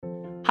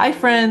Hi,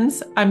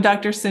 friends. I'm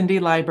Dr. Cindy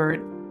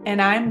Liebert.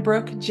 And I'm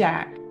Brooke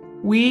Jack.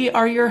 We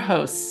are your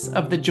hosts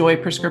of the Joy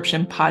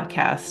Prescription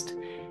podcast.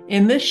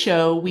 In this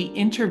show, we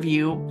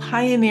interview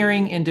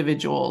pioneering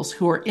individuals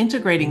who are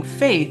integrating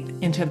faith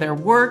into their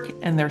work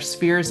and their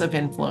spheres of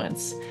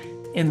influence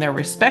in their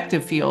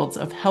respective fields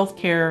of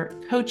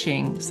healthcare,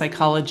 coaching,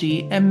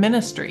 psychology, and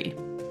ministry.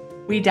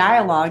 We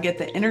dialogue at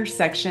the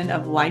intersection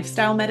of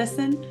lifestyle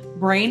medicine,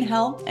 brain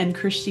health, and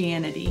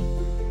Christianity.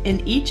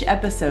 In each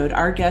episode,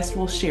 our guests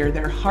will share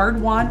their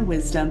hard-won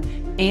wisdom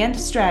and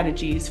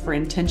strategies for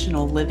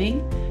intentional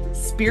living,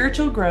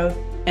 spiritual growth,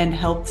 and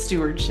health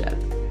stewardship.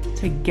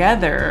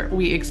 Together,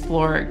 we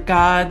explore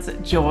God's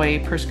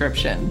joy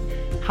prescription,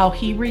 how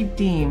He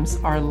redeems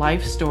our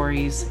life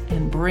stories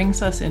and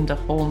brings us into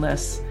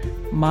wholeness,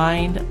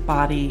 mind,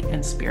 body,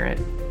 and spirit.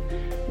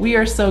 We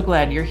are so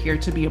glad you're here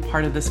to be a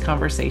part of this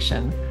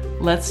conversation.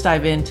 Let's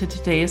dive into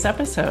today's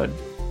episode.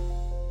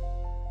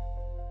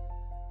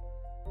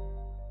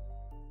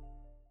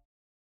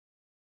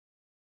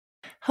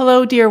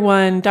 Hello, dear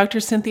one. Dr.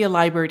 Cynthia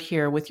Liebert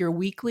here with your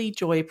weekly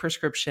joy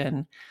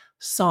prescription.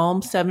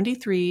 Psalm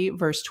 73,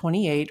 verse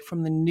 28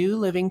 from the New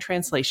Living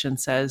Translation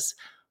says,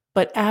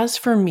 "But as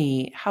for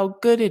me, how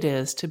good it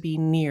is to be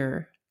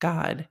near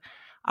God.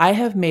 I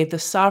have made the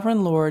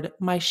sovereign Lord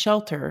my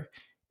shelter,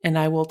 and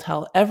I will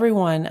tell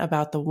everyone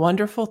about the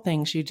wonderful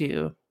things you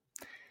do."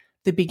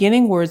 The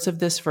beginning words of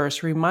this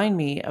verse remind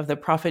me of the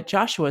prophet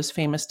Joshua's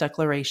famous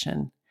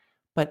declaration,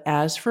 "But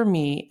as for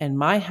me and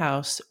my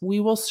house, we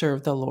will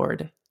serve the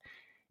Lord."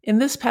 In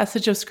this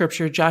passage of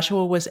scripture,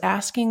 Joshua was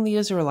asking the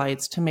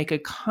Israelites to make a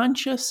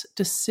conscious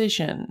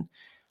decision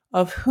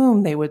of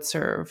whom they would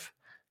serve,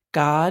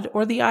 God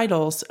or the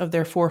idols of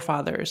their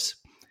forefathers.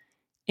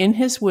 In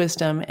his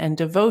wisdom and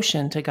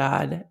devotion to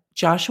God,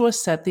 Joshua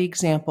set the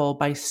example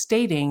by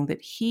stating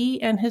that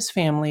he and his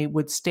family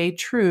would stay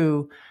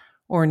true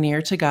or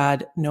near to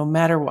God no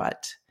matter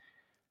what.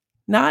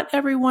 Not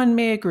everyone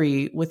may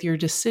agree with your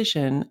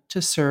decision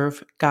to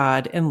serve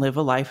God and live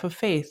a life of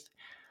faith.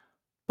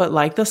 But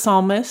like the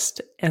psalmist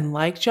and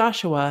like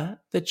Joshua,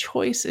 the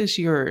choice is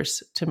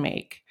yours to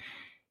make.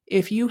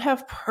 If you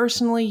have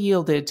personally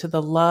yielded to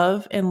the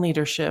love and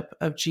leadership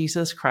of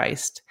Jesus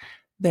Christ,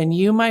 then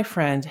you, my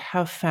friend,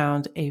 have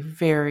found a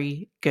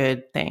very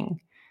good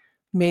thing.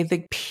 May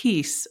the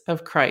peace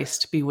of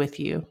Christ be with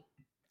you.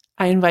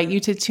 I invite you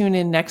to tune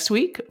in next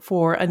week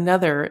for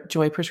another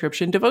Joy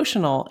Prescription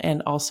devotional,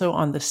 and also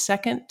on the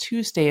second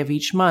Tuesday of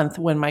each month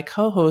when my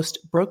co-host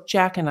Brooke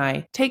Jack and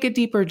I take a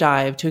deeper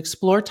dive to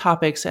explore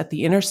topics at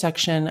the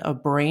intersection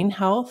of brain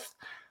health,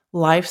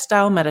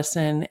 lifestyle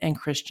medicine, and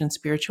Christian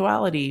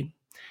spirituality.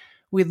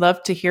 We'd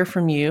love to hear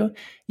from you.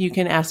 You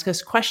can ask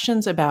us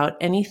questions about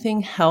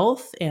anything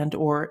health and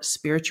or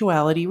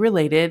spirituality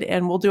related,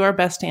 and we'll do our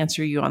best to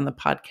answer you on the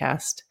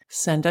podcast.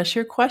 Send us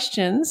your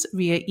questions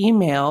via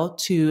email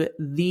to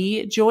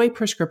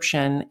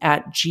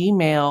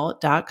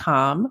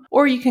thejoyprescription@gmail.com,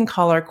 or you can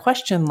call our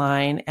question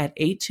line at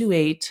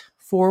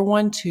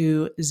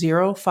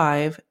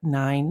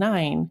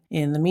 828-412-0599.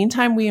 In the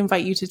meantime, we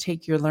invite you to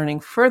take your learning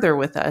further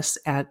with us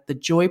at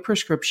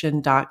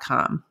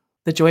thejoyprescription.com.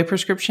 The Joy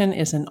Prescription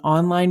is an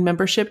online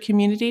membership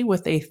community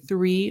with a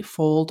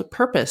threefold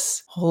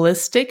purpose: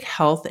 holistic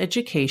health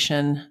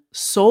education,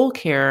 soul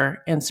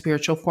care, and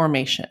spiritual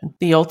formation.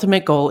 The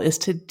ultimate goal is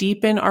to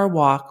deepen our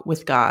walk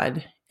with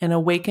God and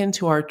awaken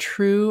to our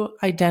true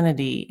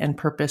identity and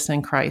purpose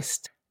in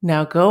Christ.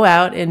 Now go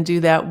out and do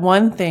that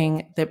one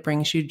thing that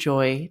brings you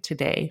joy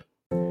today.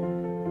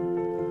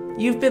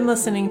 You've been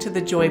listening to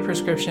the Joy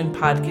Prescription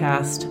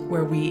podcast,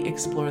 where we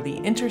explore the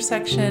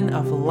intersection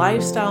of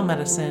lifestyle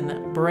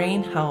medicine,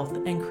 brain health,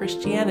 and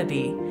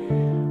Christianity.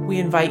 We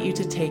invite you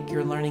to take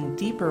your learning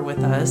deeper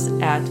with us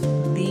at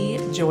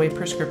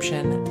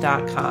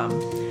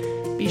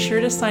thejoyprescription.com. Be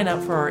sure to sign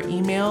up for our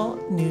email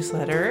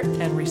newsletter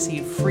and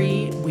receive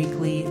free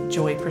weekly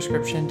Joy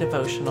Prescription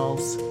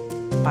devotionals.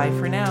 Bye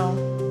for now.